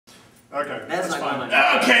Okay, that's fine.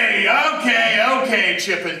 Okay,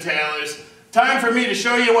 Chip and Taylors. Time for me to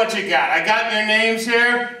show you what you got. I got your names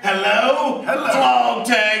here. Hello? Hello. Vlog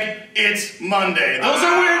Tag. It's Monday. Those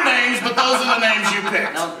are weird names, but those are the names you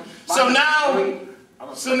picked.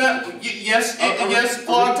 Yes,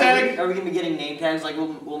 Vlog Tag? Are we going to be getting name tags? Like,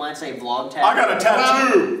 will mine say Vlog Tag? I got a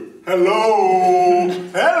tattoo. Hello.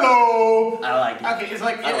 Hello. I like it. Okay, it's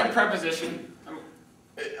like a preposition.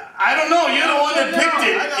 I don't know. You're the one that picked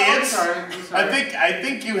it. I'm sorry. I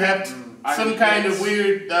think you have some kind of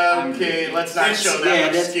weird. Okay, let's not show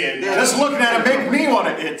that much skin. Just looking at it make me want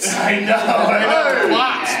to itch. I know.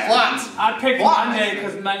 Plots. I picked Monday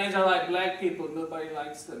because Mondays are like black people. Nobody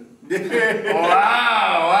likes them. Wow.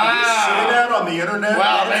 See that on the internet?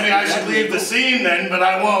 Well, maybe I should leave the scene then, but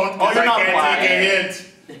I won't. Oh, you're not black. Take a hint.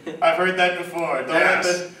 I've heard that before.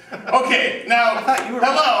 Okay, now,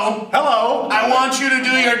 hello. Hello. I want you to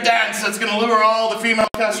do your dance that's going to lure all the female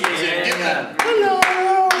customers in. Get that. Hello.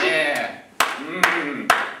 Yeah.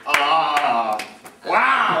 Wow.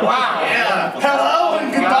 Yeah. Hello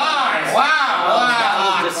and goodbye.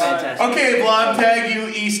 Wow. Fantastic. Okay, Vlog Tag, you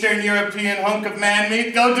Eastern European hunk of man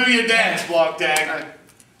meat. Go do your dance, Vlog Tag.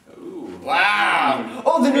 Wow.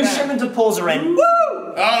 Oh, the new shipment of poles are in. Woo!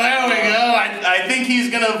 Oh, there we go. I think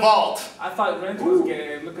he's going to vault. I thought rent was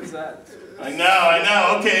gay. Look at that. I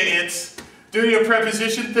know. Okay, it's do your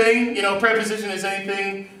preposition thing. You know, preposition is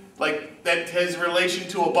anything like that has relation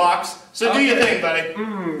to a box. So do your thing, buddy.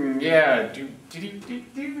 Yeah.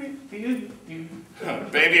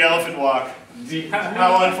 Baby elephant walk.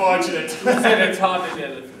 How unfortunate. It's hard to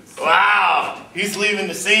get it. Wow, he's leaving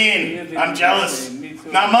the scene. I'm jealous.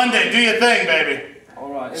 Now Monday, do your thing, baby.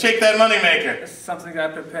 Alright. Shake that moneymaker. It's something I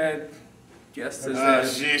prepared yesterday. Oh,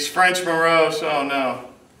 jeez, French morose. Oh no.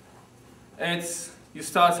 You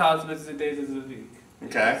start out with the days of the week.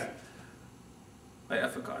 Okay. Wait, I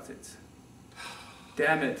forgot it.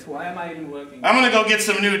 Damn it, why am I even working? I'm gonna go get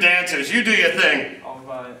some new dancers. You do your thing.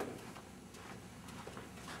 Alright.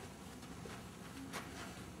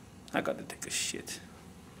 I gotta take a shit.